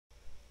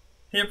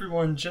Hey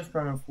everyone, Jeff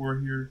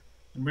Brown04 here,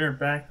 and we are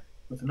back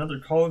with another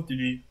Call of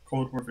Duty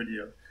Cold War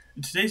video.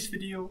 In today's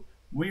video,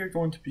 we are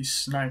going to be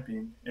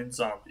sniping in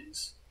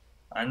zombies.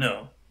 I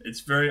know, it's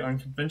very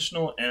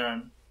unconventional,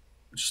 and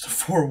just a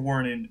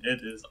forewarning,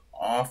 it is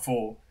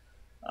awful.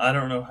 I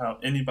don't know how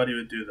anybody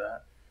would do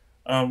that.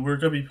 We're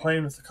going to be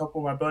playing with a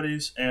couple of my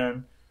buddies,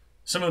 and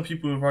some of the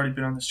people who have already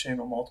been on this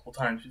channel multiple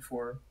times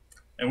before.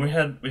 And we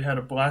had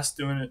a blast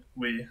doing it.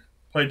 We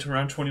played to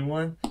round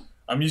 21.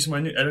 I'm using my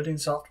new editing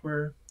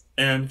software.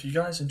 And if you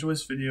guys enjoy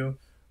this video,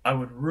 I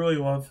would really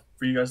love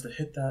for you guys to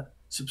hit that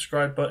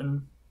subscribe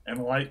button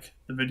and like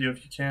the video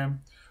if you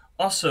can.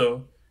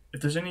 Also,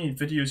 if there's any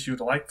videos you would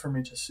like for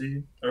me to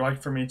see, or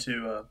like for me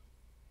to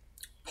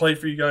play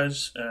for you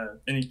guys,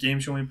 any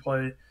games you want me to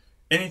play,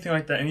 anything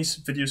like that, any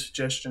video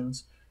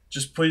suggestions,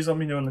 just please let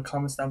me know in the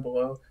comments down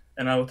below,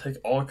 and I will take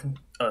all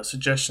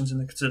suggestions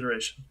into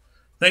consideration.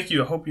 Thank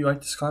you. I hope you like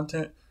this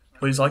content.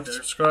 Please like,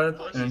 subscribe,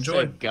 and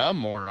enjoy.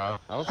 Gamora.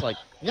 I was like,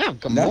 yeah,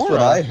 Gamora. That's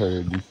what I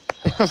heard.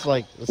 I was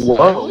like,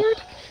 what?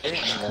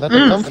 That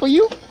come for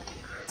you?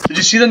 Did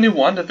you see the new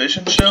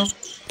WandaVision show?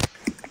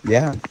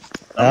 Yeah.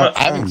 I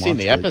haven't seen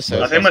the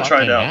episode. I think I'm gonna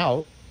try it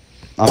out.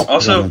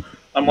 Also,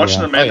 I'm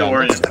watching The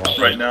Mandalorian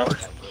right now.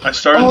 I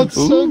started. Oh, it's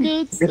so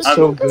good. It's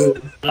so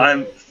good.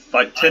 I'm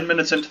like 10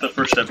 minutes into the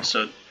first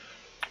episode.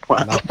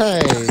 Wow.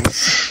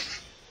 Nice.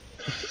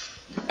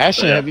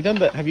 Ashton,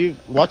 Yeah. have you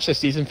watched the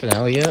season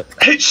finale yet?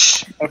 Hey,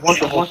 shh! I've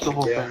watched the whole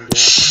thing. Yeah.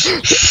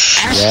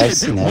 Yeah, I've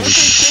seen What do you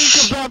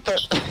everything. think about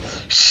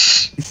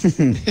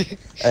that?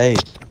 Hey,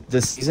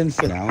 the season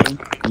finale,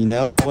 you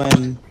know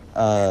when,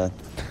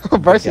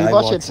 Bryson, the guy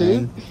watch it walks too?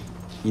 in?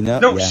 You know,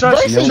 No, yeah.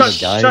 shush, You know when the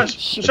shush, guy,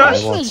 shush, the guy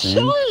shush. walks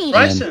in,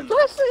 Bryson!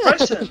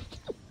 Bryson!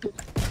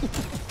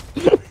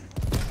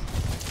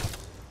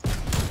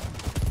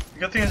 The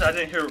good thing is I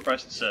didn't hear what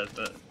Bryson said,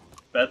 but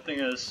bad thing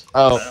is...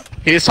 Oh,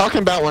 he was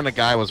talking about when a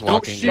guy was Don't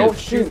walking.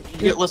 shoot. You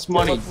get less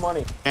money.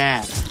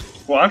 Bad.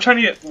 Well, I'm trying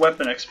to get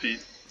weapon XP.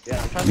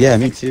 Yeah,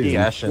 me too.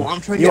 Yeah, Ashton. Well, I'm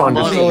trying to You get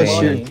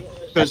understand. money.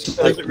 Because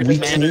We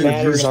can't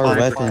use our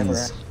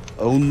weapons.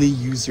 Only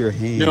use your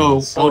hands.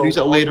 No, I'll use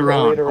it later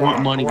on. I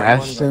want money.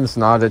 Ashton's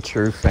not a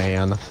true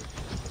fan.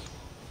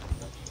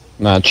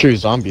 Not a true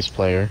zombies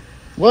player.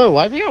 Whoa,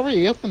 why have you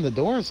already opened the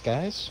doors,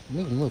 guys?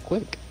 Moving a little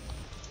quick.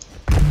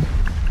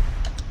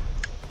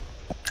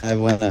 I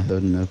went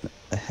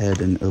ahead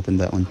and opened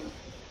that one.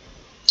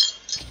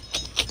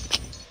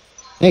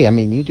 Hey, I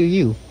mean, you do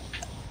you.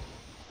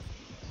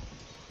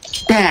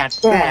 Bad.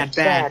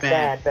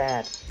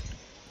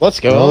 Let's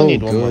go. Oh, I'll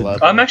need one more good.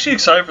 level. I'm actually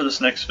excited for this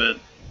next vid.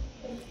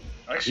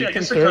 Actually, You I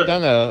can guess I throw could.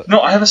 down a...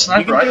 No, I have a You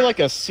sniper. can do like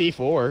a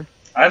C4.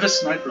 I have a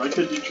sniper. I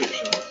could do trick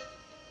shots.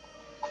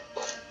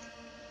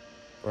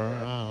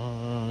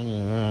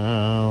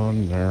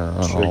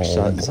 Trick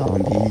shot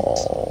zombies.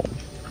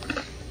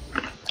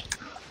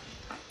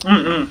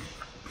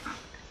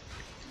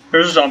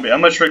 Here's a zombie.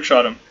 I'm gonna trick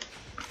shot him.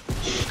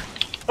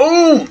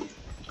 Oh!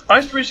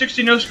 I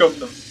 360 no scoped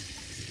them.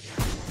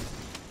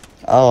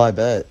 Oh, I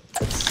bet.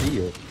 Let's see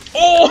it.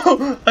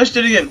 Oh! I just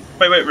did it again.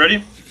 Wait,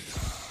 ready?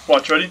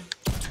 Watch, ready?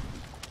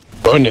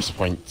 Bonus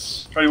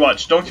points. Ready,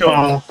 watch. Don't kill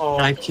him.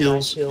 5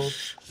 kills.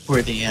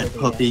 Where they at,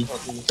 puppy?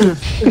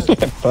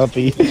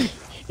 Puppy.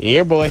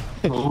 Here, boy.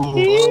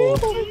 Oh,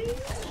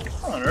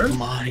 Come on, Earth.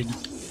 mine.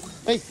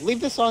 Hey,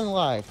 leave this on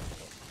live.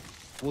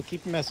 We'll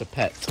keep him as a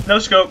pet. No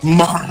scope.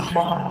 Mine.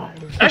 Oh,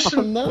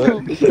 Ashton.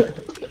 no.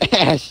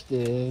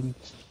 Ashton.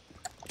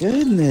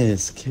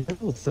 Goodness,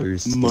 kill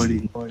thirsty.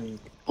 Money.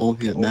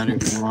 Only that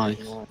matters in life.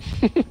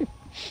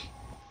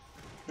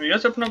 Will you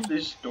guys open up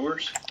these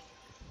doors?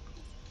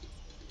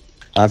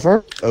 I've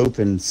already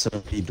opened so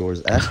many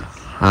doors.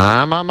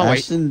 I'm on my way.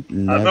 Ashton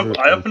never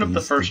I opened up the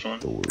opens first one.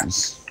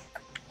 Doors.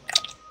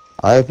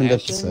 I opened up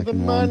the Ashton the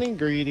second one. money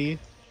greedy.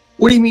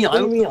 What do you mean? I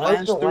opened the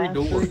last 3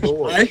 doors.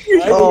 I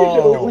usually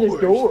Oh. open the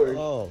doors.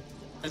 Oh,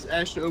 As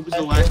Ashton opens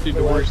the last 2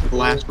 doors of the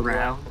last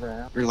round,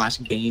 or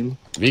last game.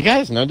 Have you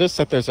guys noticed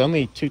that there's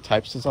only 2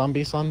 types of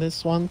zombies on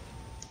this one?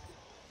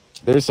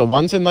 There's the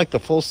ones in like the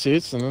full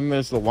suits, and then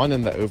there's the one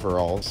in the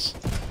overalls.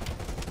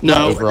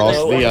 No, Overalls,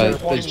 the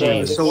the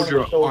jeans.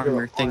 soldier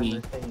armor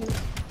thingy.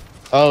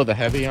 Oh, the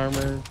heavy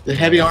armor. The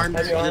heavy armor,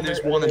 and then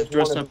there's one that's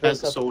dressed up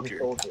as a soldier.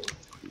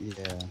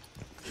 yeah.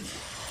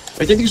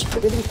 I think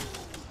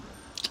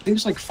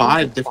there's like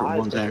 5 different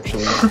ones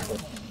actually.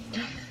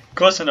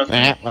 Close enough.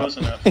 Nah. Close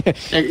enough.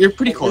 Yeah, you're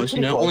pretty close, you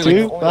know. Only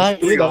 2, like 5,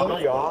 3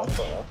 off.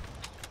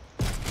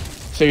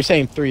 So you're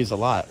saying 3 is a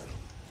lot?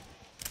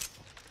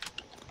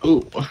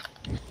 Ooh.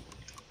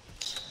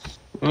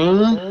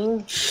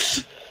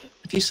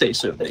 If you say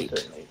so,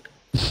 Nate.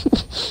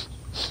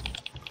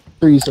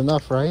 3 is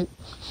enough, right?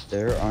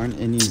 There aren't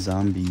any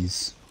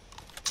zombies.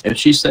 If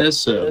she says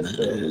so, then it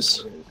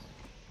is.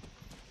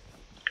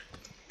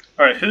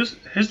 Alright, who's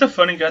the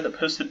funny guy that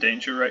posted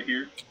danger right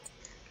here?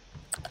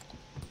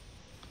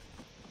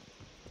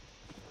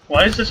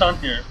 Why is this on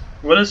here?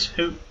 What is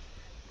who?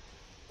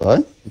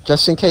 What?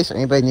 Just in case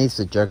anybody needs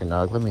the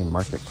juggernaut, let me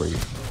mark it for you.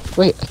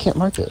 Wait, I can't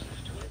mark it.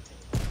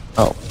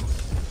 Oh.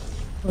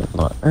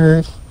 Not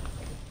Earth.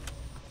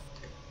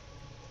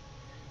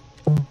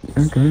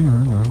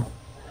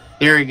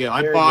 There you go.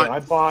 I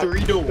bought 3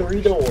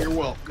 doors. You're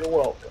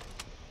welcome.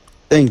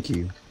 Thank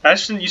you.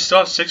 Ashton, you still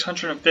have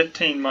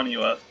 615 money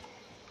left.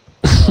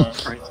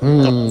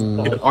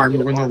 Get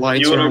armor when the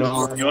lights You are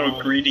want on. a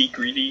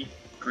greedy.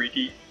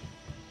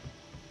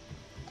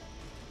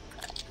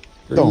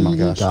 Oh my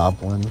gosh.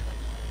 Goblin.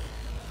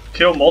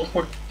 Get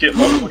multiple kills.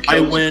 I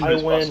win.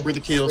 as possible. Where the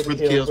kills? Where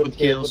the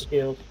kills?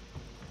 Come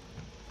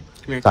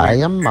here.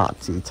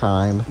 Diamante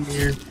time.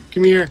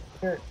 Come here.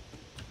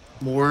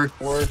 More.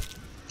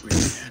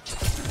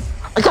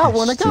 I got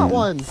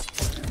one.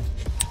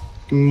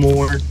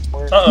 More.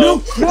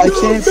 Uh-oh. I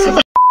can't see.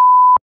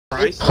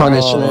 Price?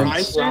 Punishment.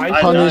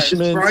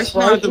 Punishment. Price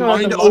not have the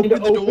money to open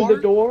the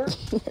door?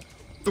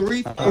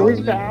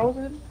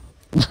 3,000?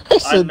 I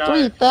said not.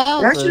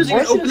 3,000. That's just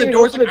gonna open the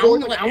doors.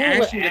 Like, I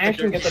want to let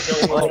Ashton get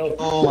the door.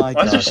 Oh my Why is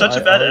god. there such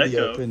a bad already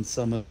echo? opened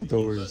some of the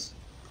doors.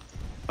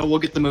 Oh, we'll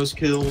get the most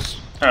kills.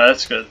 Alright,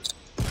 that's good.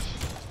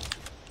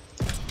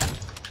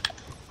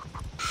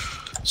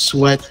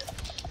 Sweat.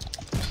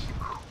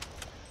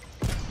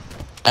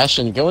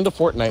 Ashton, go into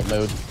Fortnite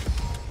mode.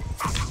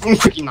 I'm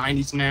freaking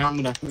 90s now. I'm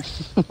gonna.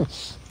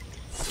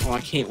 Oh,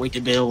 I can't wait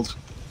to build.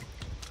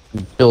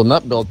 Building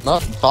up.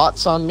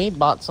 Bots on me.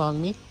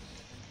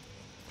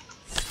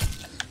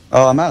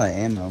 Oh, I'm out of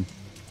ammo.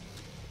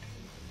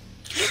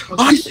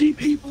 I see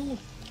people.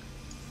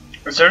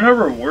 Is there no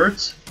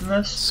rewards in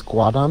this?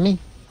 Squad on me.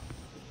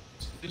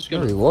 Who's No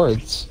gonna?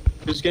 rewards.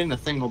 Who's getting the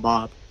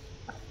thingamabob?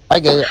 I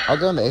get it. I'll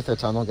go in the Aether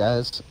Tunnel,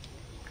 guys.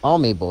 All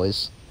me,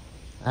 boys.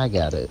 I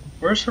got it.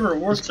 Where's the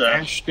rewards at?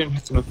 Ashton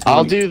has enough I'll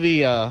money. do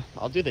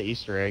the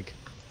Easter egg.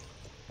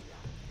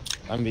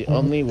 I'm the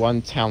only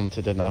one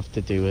talented enough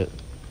to do it.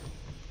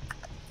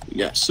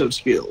 Yeah, so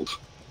skilled.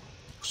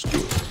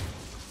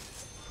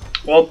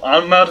 Well,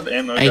 I'm out of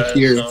ammo, I guys.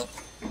 hear. So.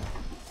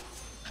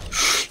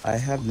 I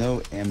have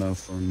no ammo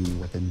for me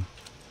weapon.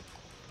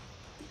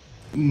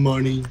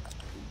 Money.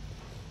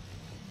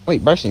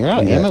 Wait, Bryson, you're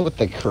out of Yeah. ammo with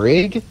the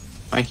Krieg?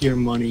 I hear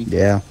money.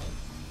 Yeah.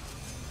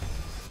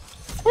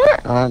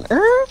 What on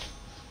earth?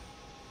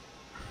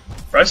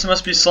 Bryson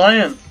must be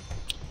slaying.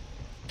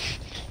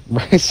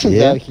 Bryson's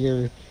Yeah. out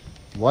here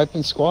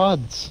wiping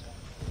squads.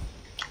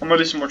 I'm gonna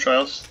do some more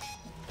trials.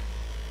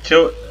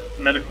 Kill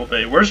medical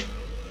bay. Where's?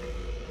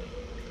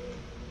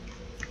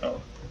 Oh,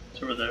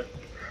 it's over there.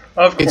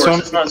 Of It's course, on-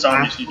 it's not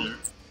zombies either.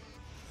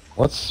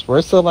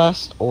 Where's the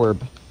last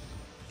orb?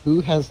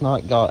 Who has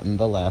not gotten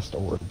the last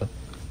orb?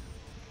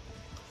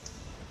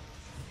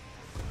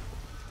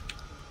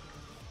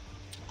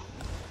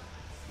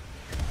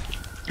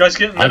 Guys,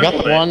 get I medical got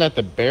the bay. one at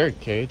the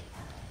barricade.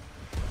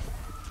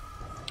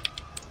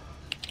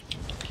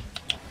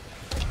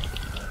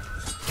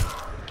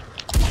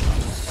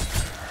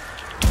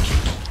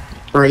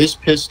 Bro, this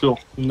pistol,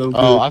 no good.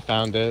 Oh, I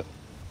found it.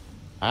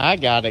 I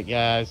got it,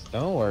 guys.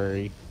 Don't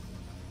worry.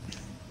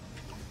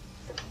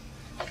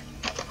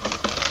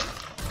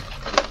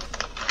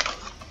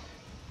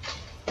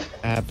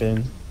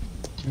 Happen.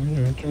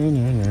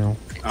 Can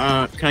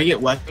I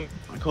get weapon?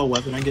 I call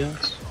weapon, I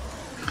guess.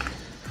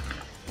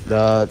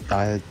 I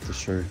had the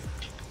shirt.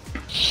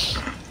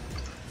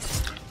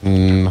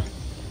 I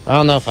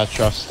don't know if I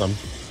trust them.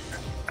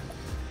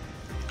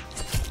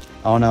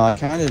 Oh no, I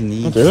kind of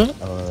need Do it?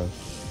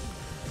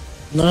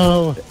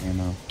 No. the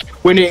ammo.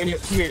 Wait,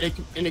 come here,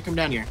 Nick, come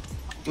down here.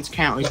 Let's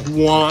count. It's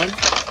 1,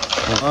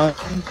 One,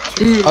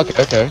 2,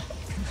 Okay.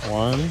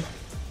 1,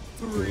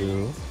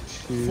 3,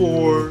 2.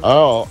 4,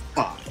 Oh.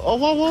 5. Oh,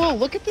 whoa!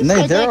 Look at this no,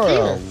 guy there back are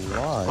here. a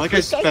lot. Like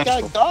This a guy's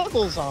special. got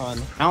goggles on.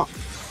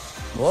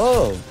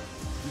 Whoa. You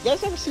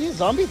guys ever see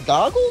zombie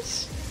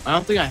goggles? I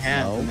don't think I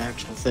have No. an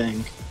actual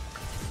thing.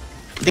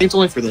 I think it's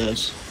only for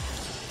this.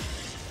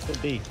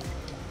 Could be.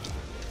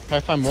 Can I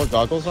find more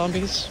goggle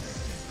zombies?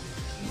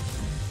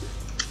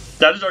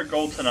 That is our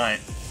goal tonight.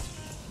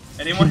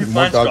 Anyone who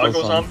More finds goggle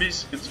goggle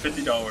zombies. zombies gets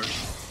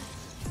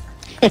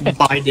 $50.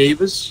 Bye,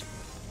 Davis.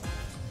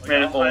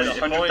 Man, if only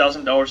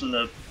 $100,000 in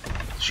the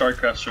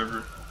Sharkcraft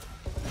server.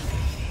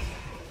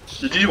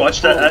 Did you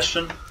watch that,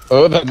 Ashton?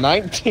 Oh, the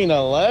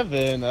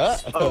 1911.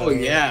 Oh,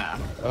 yeah.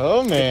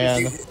 Oh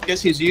man.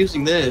 Guess he's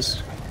using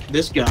this.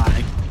 This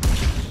guy.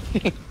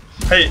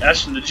 Hey,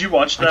 Ashton, did you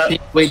watch I that?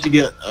 can't wait to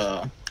get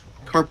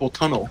carpal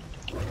tunnel.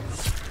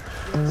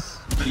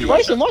 Did you watch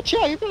Bryson, that? watch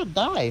out! You're gonna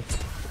die.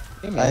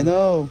 Hey, man. I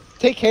know.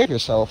 Take care of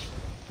yourself.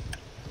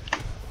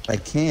 I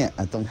can't.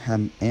 I don't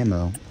have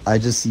ammo. I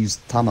just use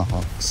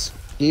tomahawks.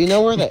 Do you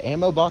know where the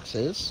ammo box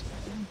is?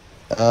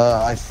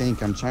 I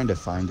think I'm trying to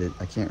find it.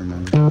 I can't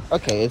remember.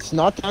 Okay, it's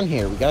not down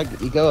here.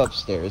 You go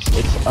upstairs.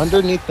 It's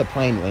underneath the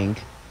plane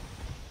link.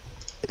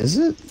 Is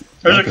it?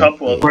 There's Okay. a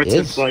couple of them. Where it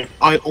is? says, like,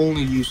 I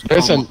only use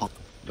There's an- tomahawk.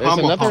 There's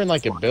Tomahawk another in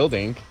like a one.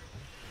 building.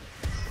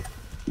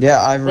 Yeah,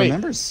 I Wait.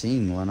 remember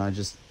seeing one. I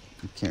just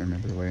can't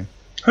remember where.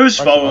 Who's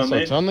following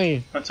Also, me?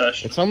 it's That's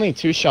Ashton. only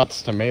 2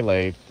 shots to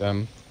melee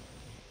them.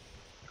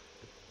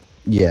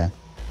 Yeah.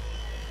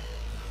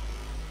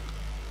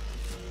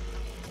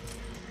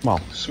 Come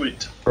on.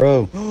 Sweet.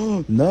 Bro.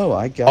 No,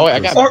 I got Oh, I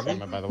this. got this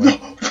ammo, by the way.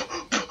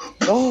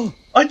 Oh,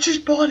 I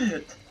just bought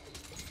it!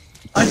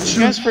 You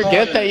guys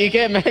forget that you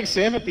get max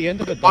ammo at the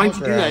end of a Why'd dog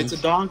you do that? round. It's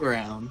a dog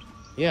round.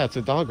 Yeah, it's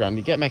a dog round.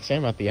 You get max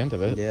ammo at the end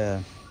of it. Yeah.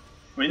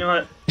 Well, you know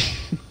what?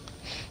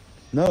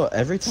 No,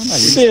 every time I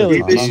use Silly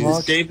the bitch.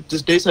 tomahawk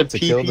Does Dave have to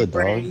kill the PP dog.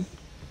 brain?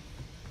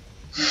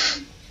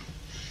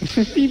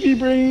 BB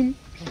brain.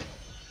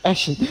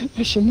 Action,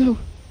 no.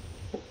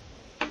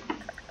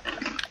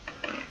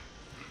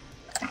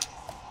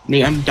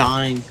 Nate, I'm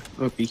dying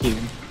over here.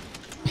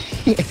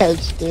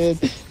 Ashton.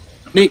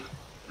 Nate,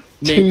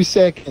 2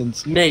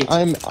 seconds. Nate.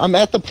 I'm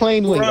at the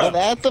plane wing. Bruh. I'm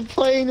at the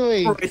plane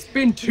wing. Bro, it's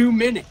been 2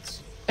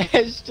 minutes.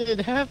 Ashton,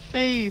 have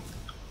faith.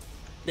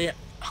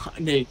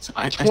 Nate,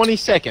 20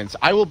 seconds.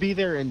 I will be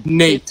there in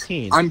Nate,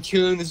 15. I'm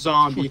killing the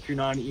zombie if you're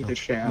not in either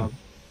shaft.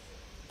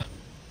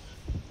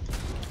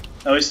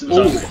 At least the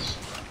Ooh. zombies.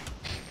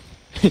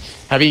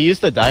 Have you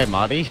used the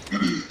Diamati?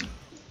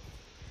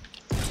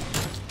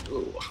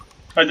 Ooh.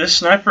 Alright, this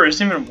sniper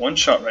isn't even one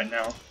shot right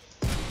now.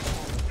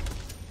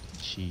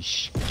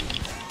 Sheesh.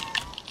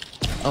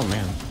 Oh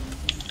man.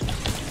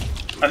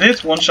 I think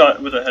it's one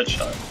shot with a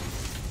headshot.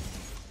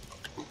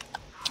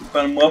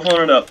 But I'm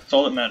leveling it up, that's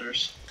all that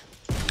matters.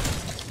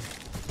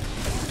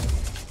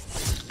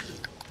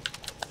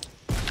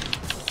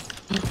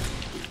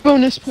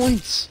 Bonus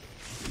points.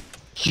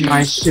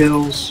 Nice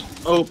kills.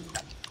 Oh.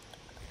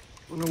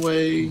 Run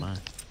away. My.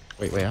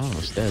 Wait, I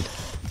almost dead.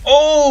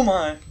 Oh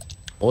my!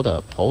 Hold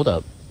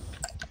up.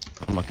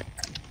 I'm okay.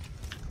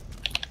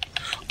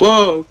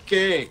 Whoa,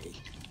 okay.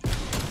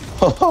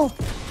 Oh,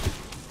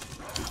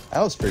 that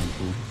was pretty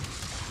cool.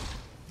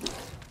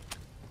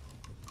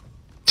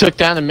 Took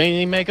down a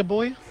mini Mega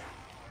Boy.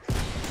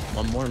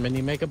 One more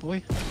mini Mega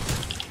Boy.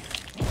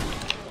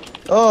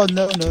 Oh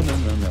no.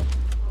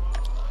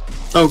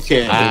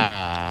 Okay.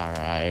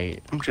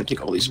 Alright. I'm gonna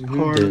take all these Who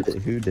cards. did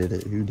it? Who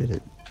did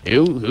it?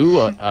 Who,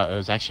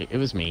 it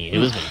was me,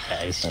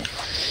 guys.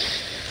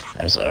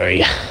 I'm sorry.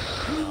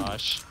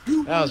 Gosh.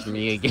 That was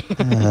me again.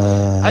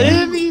 I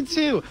didn't mean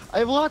to!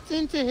 I walked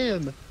into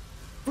him!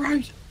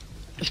 Right.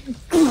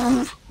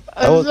 I'm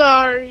Oh.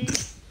 sorry!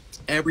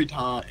 Every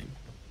time.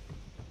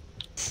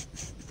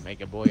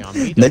 Mega Boy on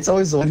me. Nate's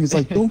always the one who's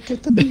like, don't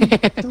get the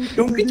nuke.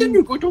 Don't get the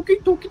nuke.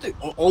 Don't get the.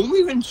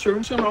 Only in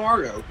certain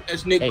scenario.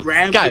 As Nick Hey,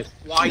 grabs guys, it,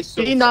 flies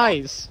so be far.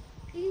 nice.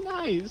 Be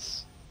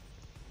nice.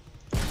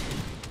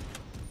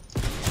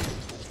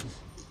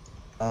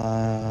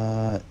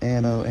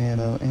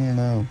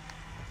 Ammo.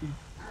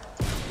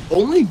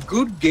 Only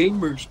good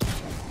gamers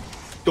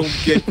don't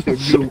get the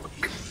nuke.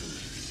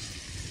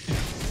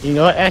 You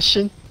know what,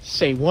 Ashton?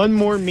 Say one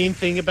more mean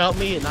thing about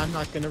me and I'm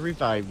not gonna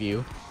revive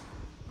you.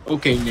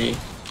 Okay, Nate.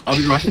 I'll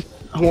be right.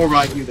 I won't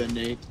revive you then,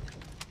 Nate.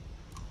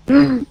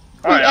 Alright,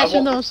 I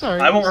Ashton, won't, no, sorry.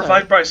 I won't sorry.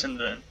 revive Bryson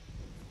then.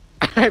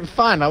 Alright,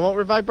 fine, I won't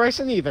revive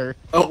Bryson either.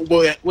 Oh,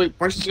 well, wait.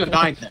 Bryson's gonna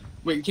die then.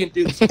 Wait, you can't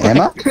do this. Am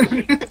I?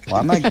 Why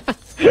am I?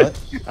 What?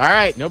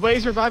 Alright,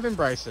 nobody's reviving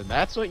Bryson.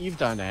 That's what you've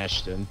done,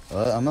 Ashton.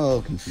 I'm a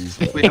little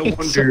confused. Wait, I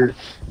wonder.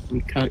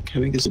 Can I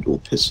make this a dual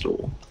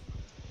pistol?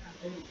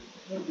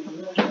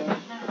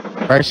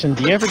 Bryson,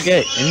 do you ever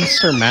get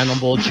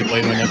insurmountable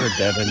joy whenever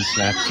Devin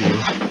snaps you?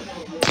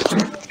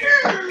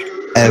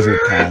 Every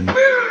time.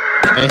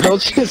 And he'll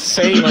just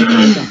say like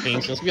random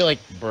things, just be like,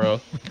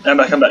 bro. I'm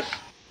back.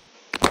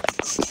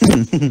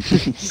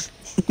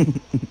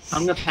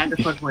 I'm gonna pack a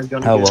punch my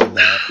gun. I again. love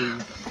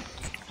that.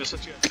 Just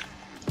let you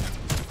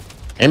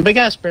Anybody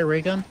got a spare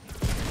ray gun?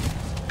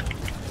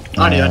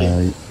 I do.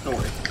 Don't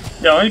worry.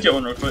 Yeah, let me get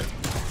one real quick.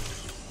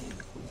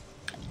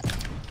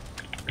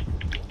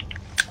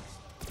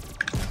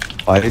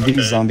 Why did Okay.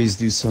 these zombies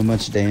do so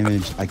much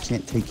damage? I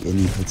can't take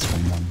any hits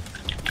from them.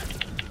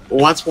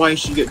 Well, that's why you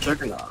should get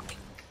Juggernaut.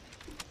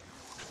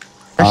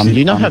 Bryson,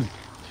 you don't I'm- have.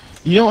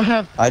 You don't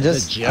have. I the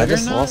just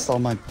Juggernaut? lost all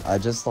my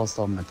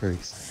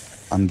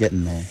perks. I'm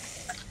getting there.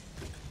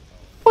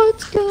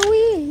 What's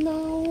going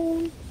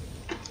on?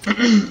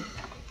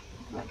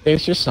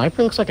 Dave's your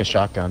sniper looks like a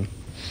shotgun.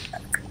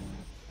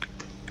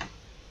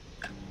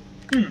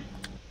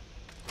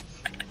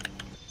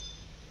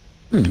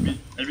 Maybe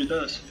it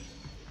does.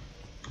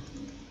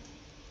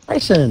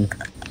 Bryson.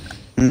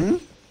 Hmm?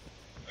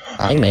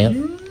 Hi,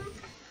 man.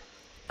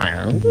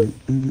 Ow.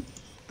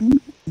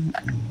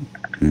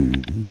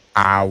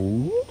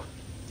 Ow.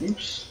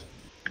 Oops.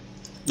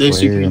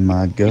 This you Where can, am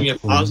I can going? you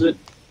pause it?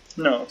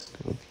 No.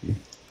 Okay.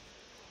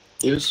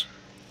 Davis?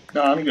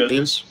 No, I'm good.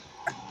 Davis?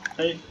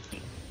 Hey.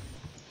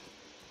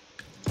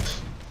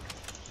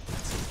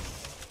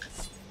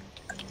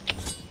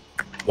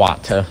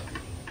 Wata.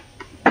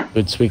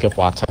 Good speak of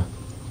Wata.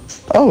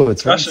 Oh,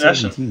 it's round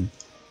Ashton. 17.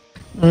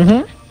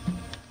 Mm-hmm.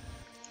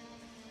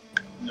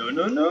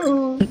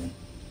 No.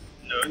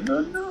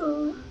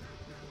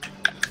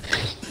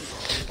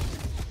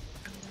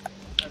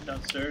 I'm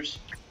downstairs.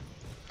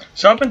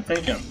 So I've been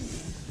thinking,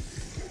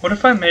 what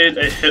if I made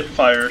a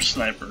hip-fire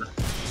sniper?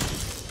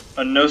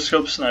 A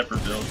no-scope sniper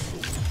build.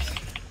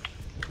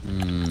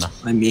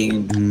 I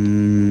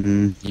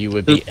mean, You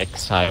would be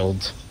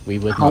exiled. We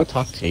would not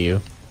talk to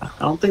you. I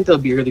don't think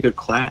that'll be a really good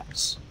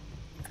class.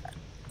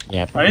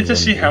 Yeah. I need to probably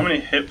see wouldn't how be. many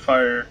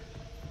hip-fire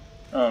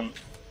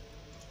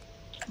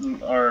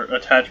our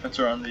attachments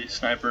are on the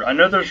sniper. I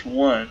know there's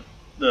one,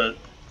 the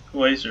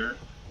laser.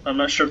 I'm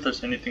not sure if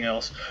there's anything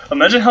else.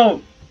 Imagine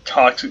how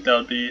toxic that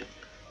would be.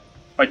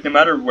 Like, no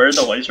matter where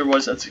the laser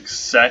was, that's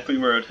exactly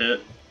where it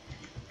hit.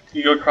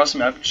 You go across the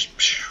map and just...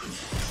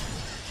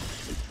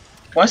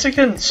 Why is it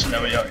getting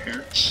snowy out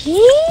here?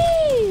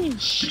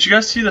 Sheesh. Did you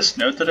guys see the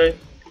snow today?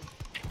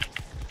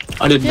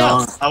 I did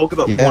not. I woke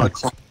up at 1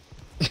 o'clock.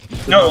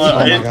 No, Oh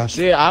my it gosh.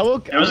 Yeah,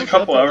 was a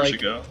couple hours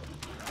ago.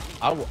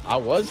 I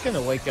was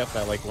gonna wake up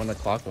at like 1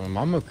 o'clock, but my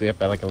mom woke me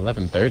up at like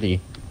 11:30.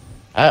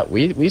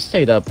 We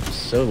stayed up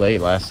so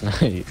late last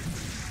night.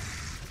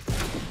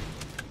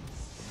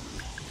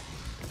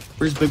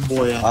 Where's Big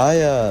Boy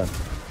at?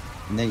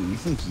 Nate, you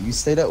think you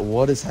stayed up?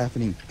 What is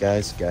happening?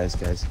 Guys.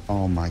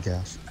 Oh my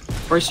gosh.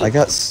 Bryson, I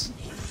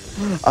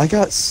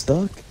got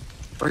stuck.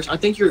 Bryson, I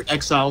think you're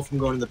exiled from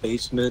going to the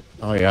basement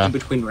Oh yeah. in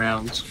between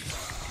rounds.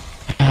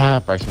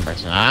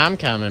 Bryson. I'm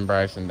coming,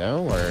 Bryson.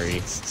 Don't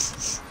worry.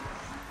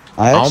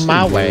 I On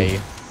my actually really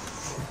way.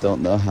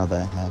 don't know how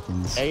that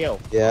happens. Hey yo.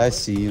 Yeah, I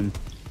see him.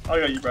 I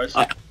got you, Bryce.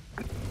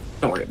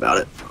 Don't worry about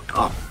it.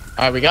 Oh.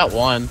 Alright, we got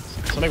one.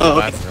 Somebody go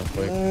back real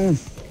quick.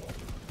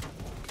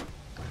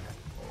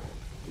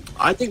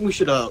 I think we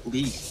should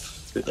leave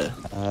for the.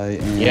 I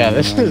am. Yeah,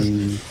 this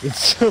is. It's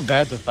so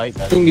bad to fight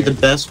that. I think it'd be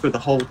the best for the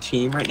whole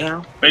team right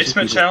now.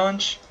 Basement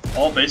challenge?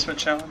 All basement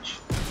challenge?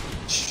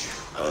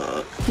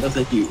 No,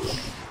 thank you.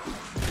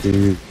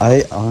 Dude,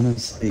 I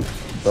honestly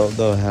don't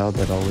know how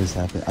that always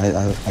happens.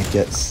 I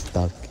get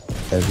stuck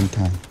every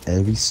time.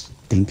 Every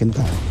stinking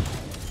time.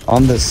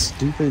 On the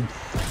stupid,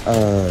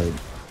 I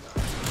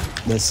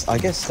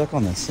get stuck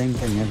on the same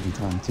thing every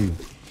time too.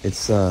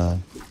 It's, the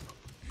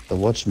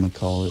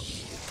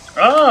whatchamacallit.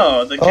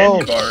 Oh, the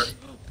candy bar.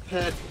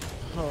 Pet.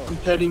 I'm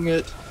petting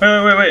it.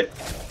 Wait.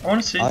 I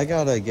want to see. I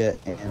gotta get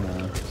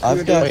ammo.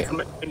 Wait,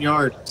 I'm in the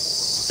yard.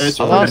 It's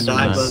Oh, gonna that's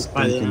die nice.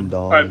 by the Stinking end.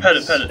 dogs. Alright, pet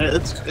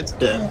it. It's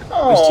dead.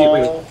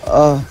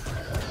 Oh,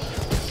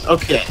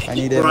 Okay, I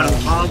need we're on ammo.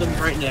 a bottom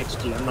right next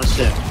to you. I'm not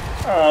sick.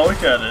 oh,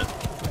 look at it.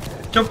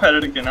 Go pet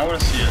it again. I want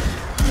to see it.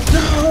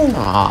 No!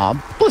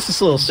 Aw, bless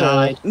this little soul.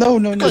 Died. No.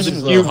 This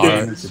is what you, I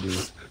man. meant to do.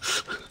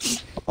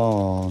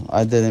 Oh,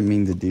 I didn't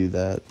mean to do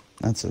that.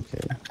 That's okay.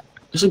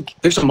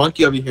 There's a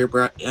monkey over here,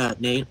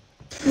 Nate.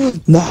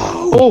 No!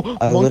 Oh,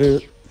 I monkey.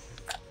 literally.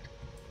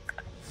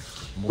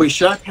 Wait,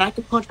 should I pack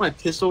a punch my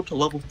pistol to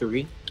level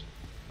 3?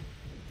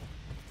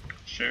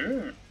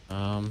 Sure.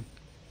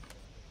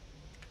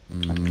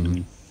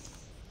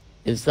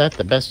 Is that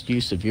the best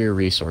use of your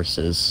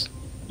resources?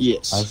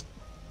 Yes.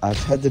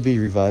 I've had to be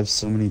revived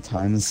so many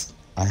times.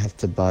 I have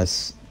to buy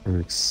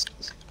perks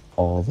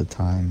all the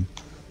time.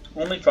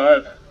 Only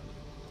 5.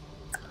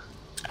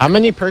 How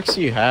many perks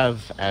do you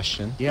have,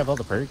 Ashton? Do you have all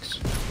the perks?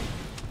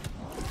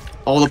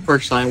 All the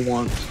perks I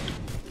want.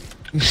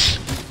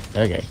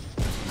 Okay.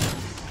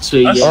 So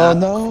yeah. Oh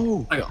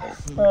no! I got all.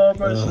 Oh,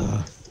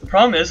 Bryson. The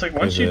problem is, like,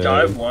 once you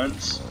die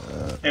once,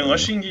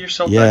 unless you can get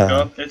yourself back Yeah.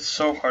 up, it's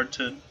so hard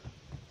to...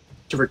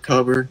 To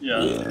recover. Yeah.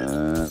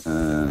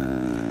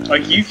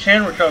 Like, you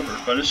can recover,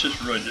 but it's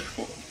just really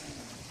difficult.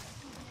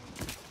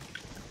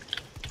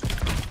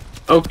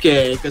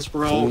 Okay, I guess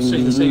we're all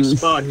in the same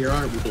spot here,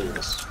 aren't we,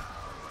 Davis?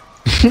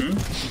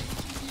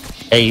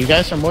 Hey, you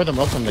guys are more than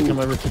welcome to come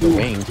over to the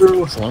wing.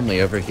 It's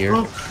lonely over here.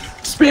 Oh,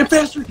 spam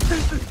faster!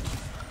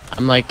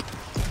 I'm like,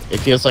 it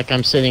feels like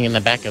I'm sitting in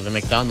the back of a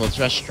McDonald's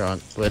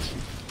restaurant with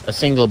a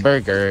single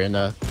burger and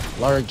a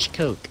large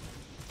Coke.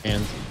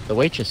 And the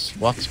waitress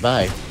walks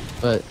by,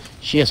 but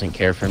she doesn't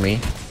care for me.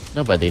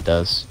 Nobody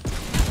does.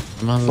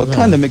 I'm all What alone.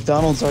 kind of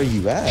McDonald's are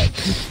you at?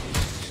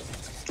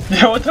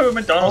 Yeah, what type of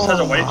McDonald's has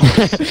a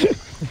waitress?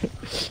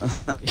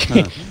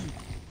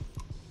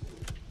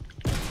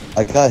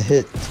 I got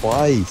hit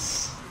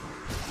twice.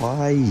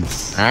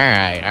 Twice.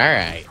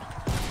 Alright.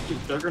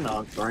 Dude,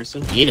 Juggernaut,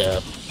 Bryson. Eat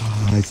up.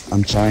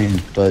 I'm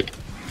trying, but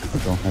I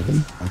don't have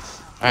enough.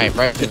 Alright,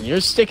 Bryson,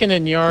 you're sticking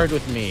in yard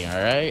with me,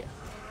 alright?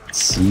 Let's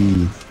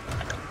see.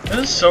 It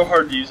is so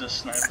hard to use a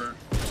sniper.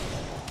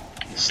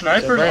 So,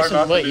 Snipers are Bryson,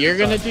 not what the you're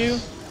gonna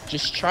biggest do,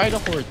 just try to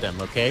hoard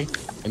them, okay?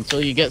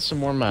 Until you get some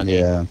more money.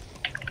 Yeah.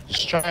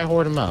 Just try to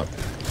hoard them up.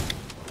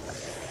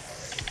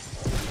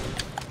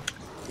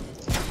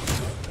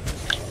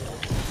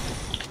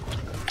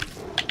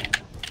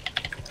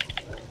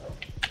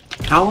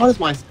 How loud is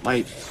my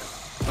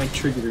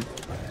trigger?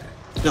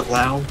 Is it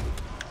loud?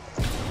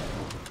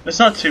 It's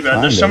not too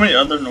bad. There's so Kinda. many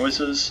other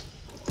noises.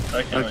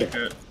 I can't Okay. like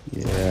it.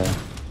 Yeah.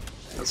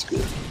 That's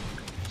good.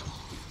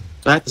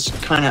 So I have to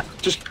kind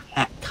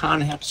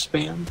of have to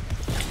spam.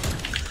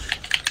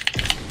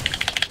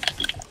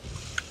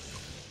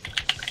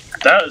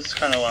 That is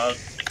kind of loud.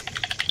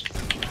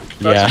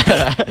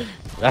 Yeah.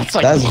 That's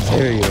like... That's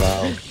very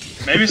loud.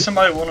 Maybe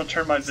somebody want to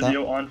turn my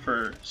video on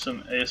for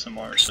some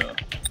ASMR, so.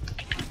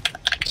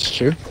 It's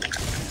true.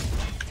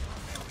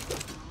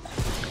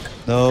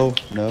 No.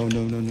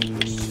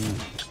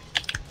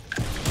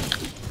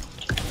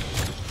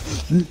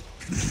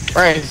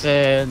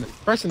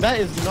 Bryson, that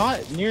is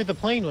not near the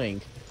plane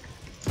wing.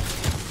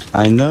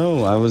 I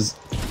know. I was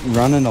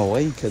running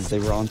away because they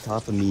were on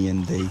top of me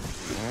and they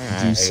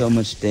do so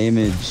much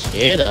damage.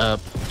 Get up.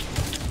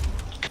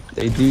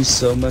 They do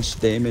so much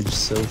damage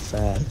so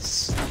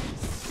fast.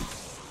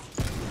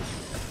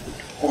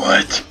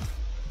 What?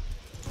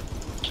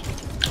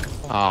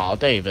 Oh,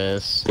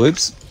 Davis.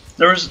 Whoops.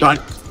 There was.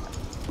 God.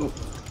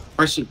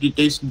 Arson,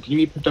 Jason, can you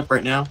be picked up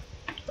right now?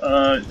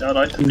 I'd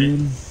like to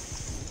be.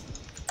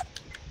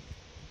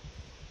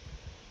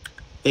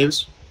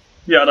 Davis?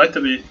 Yeah, I'd like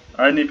to be.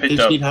 I need picked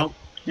Davis, up. need help?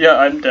 Yeah,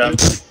 I'm down.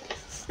 Davis.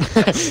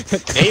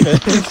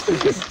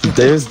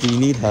 Davis, do you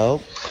need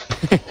help?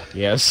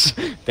 Yes.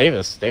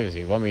 Davis,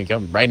 you want me to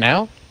come right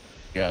now?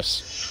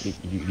 Yes.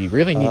 You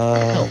really need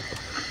help.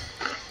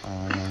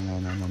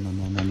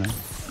 No.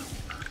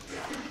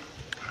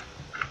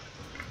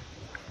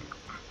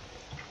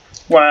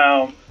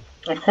 Wow.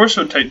 Of course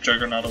it would take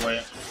Juggernaut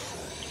away.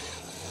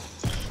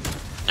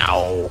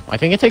 No. I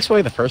think it takes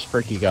away the first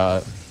perk you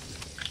got.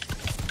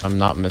 I'm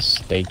not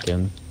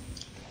mistaken.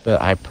 But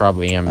I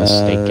probably am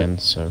mistaken,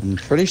 so... I'm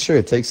pretty sure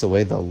it takes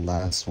away the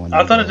last one.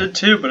 I thought it did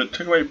too, but it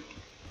took away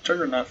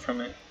Juggernaut from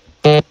me.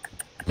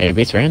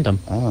 Maybe it's random.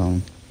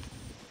 Oh.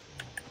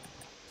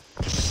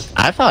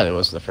 I thought it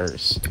was the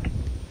first.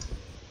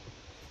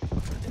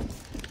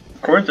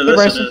 According to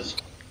this, it is.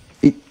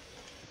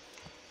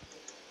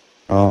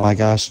 Oh my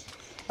gosh.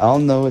 I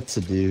don't know what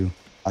to do.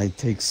 I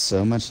take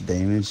so much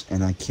damage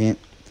and I can't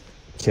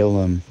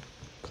kill him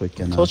quick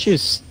enough. Told you to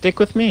stick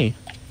with me.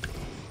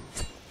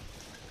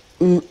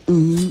 Alright,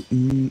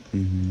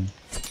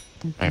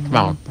 come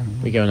on.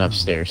 We going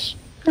upstairs.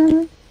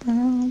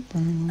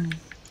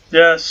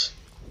 Yes.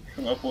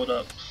 Come upload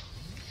up.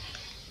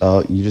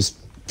 Oh, you just...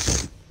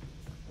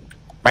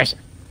 Bryson.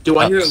 Do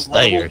I hear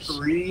level Upstairs.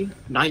 3,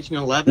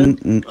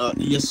 1911?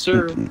 Yes,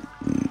 sir.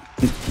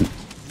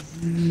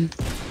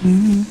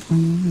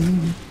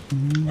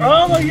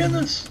 Oh my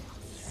goodness.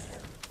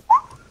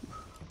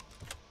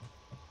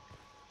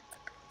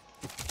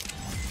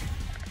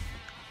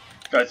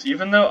 Guys,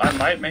 even though I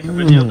might make a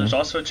video, there's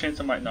also a chance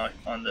I might not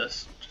on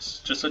this.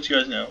 Just so you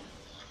guys know.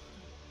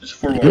 Just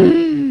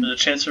forewarning. There's a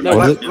chance there No,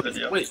 might wait, not be a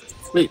video. wait.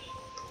 You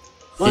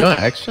What? want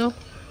exfil?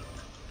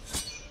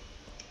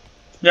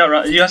 Yeah,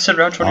 right. You guys said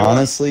round 21.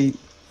 Honestly,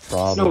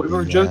 probably. No, we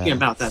were joking yeah.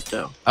 about that,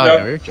 though. Oh, No,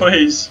 yeah, we were joking.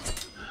 please.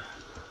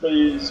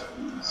 Please.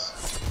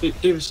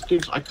 Davis,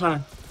 I kind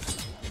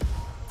of...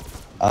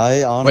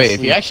 I honestly... Wait,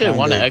 if you actually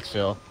want to kinda-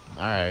 exfil.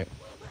 Alright.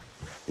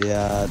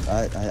 Yeah,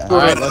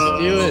 Alright, let's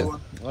do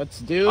it. Let's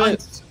do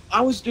it. I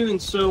was doing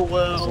so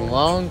well. So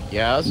long.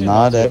 Yeah, I was doing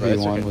Not well too, but it's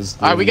everyone okay. was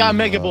Alright, we got a doing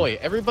Mega well. Boy.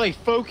 Everybody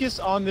focus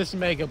on this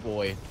Mega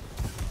Boy.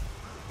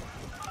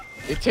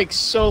 It takes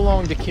so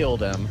long to kill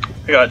them.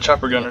 I got a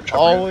chopper gunner.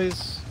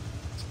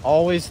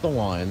 Always the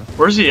one.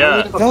 Where's he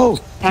at? Go!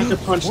 Pack a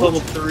punch level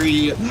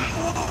 3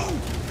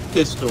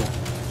 pistol.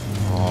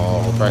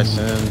 Oh,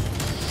 Bryson.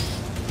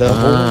 The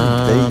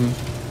whole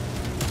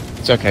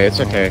It's okay, it's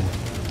okay.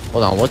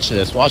 Hold on, watch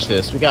this.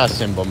 We got a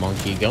Simba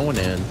monkey going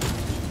in.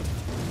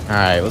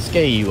 Alright, let's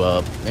get you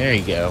up. There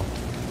you go.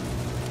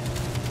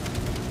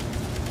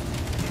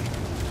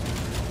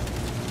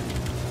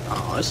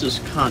 Oh, this is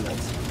kind of...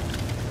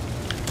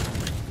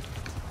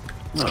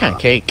 It's kind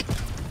of cake.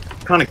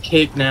 Kind of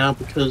cake now,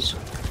 because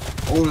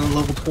only on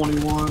level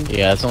 21.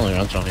 Yeah, it's only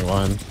around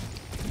 21.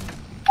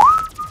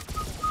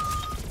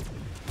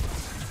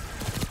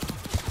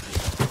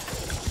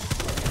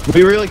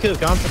 We really could have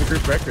gone for the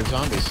group record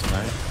zombies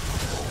tonight.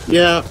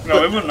 Yeah,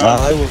 No, we wouldn't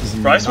I have. was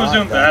Bryce was not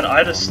doing bad. that I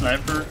had a dumb.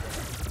 sniper.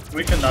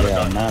 We could not have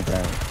Yeah, done not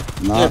that.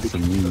 that. Not for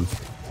me.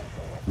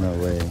 No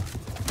way.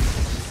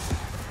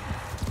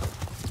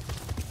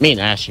 Me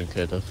and Ashton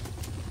could have.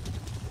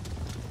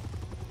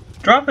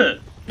 Drop it.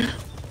 We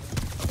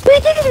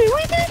did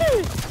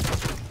it!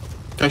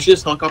 can I shoot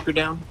this helicopter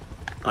down?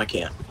 I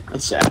can't.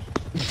 That's sad.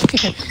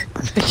 Can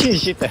you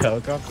shoot the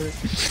helicopter?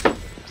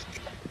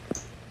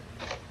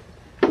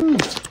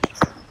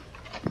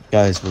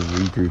 Guys, we're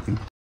regrouping.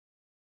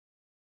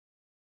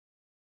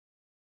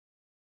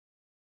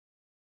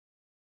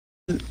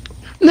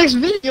 Next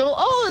video,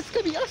 oh, it's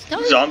gonna be us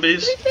guys.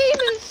 Zombies. Be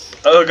famous.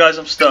 Oh, guys,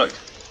 I'm stuck.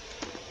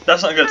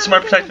 That's not good.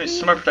 Somebody protect me.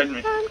 Somebody protect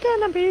me.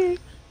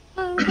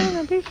 I'm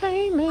gonna be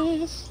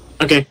famous.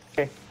 Okay.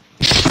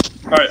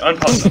 Alright,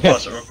 unpause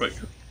it real quick.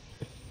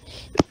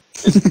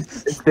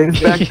 Is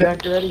Davis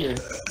back ready? Or?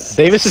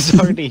 Davis is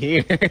already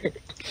here.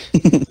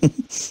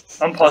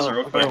 Unpause it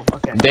real quick.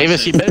 Okay.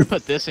 Davis, you better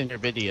put this in your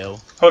video.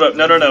 Hold up.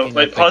 No. Making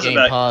Wait, the pause it game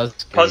back.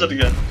 pause Pause it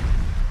screen. again.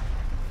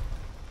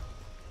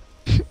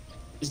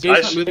 Is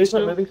Davis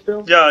not moving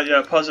still?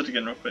 Yeah, pause it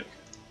again real quick.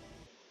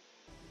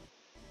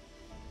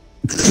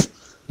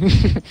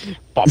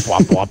 Bop,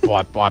 bop, bop,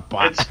 bop, bop,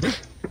 bop.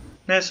 It's-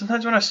 Man,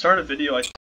 sometimes when I start a video, I